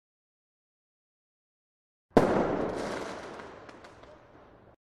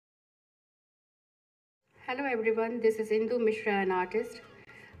Hello everyone, this is INDU MISHRA, an artist.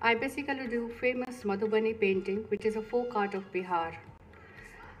 I basically do famous Madhubani painting, which is a folk art of Bihar.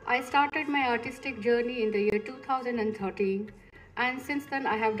 I started my artistic journey in the year 2013, and since then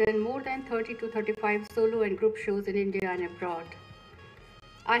I have done more than 30 to 35 solo and group shows in India and abroad.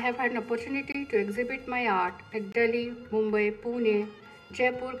 I have had an opportunity to exhibit my art at Delhi, Mumbai, Pune,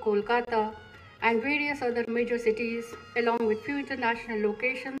 Jaipur, Kolkata, and various other major cities, along with few international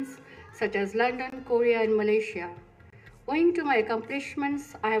locations such as London, Korea, and Malaysia. Owing to my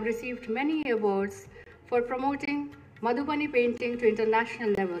accomplishments, I have received many awards for promoting Madhubani painting to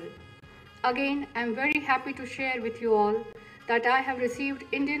international level. Again, I am very happy to share with you all that I have received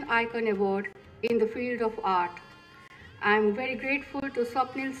Indian Icon Award in the field of art. I am very grateful to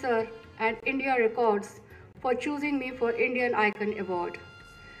Swapnil sir and India Records for choosing me for Indian Icon Award.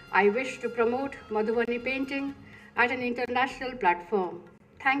 I wish to promote Madhubani painting at an international platform.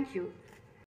 Thank you.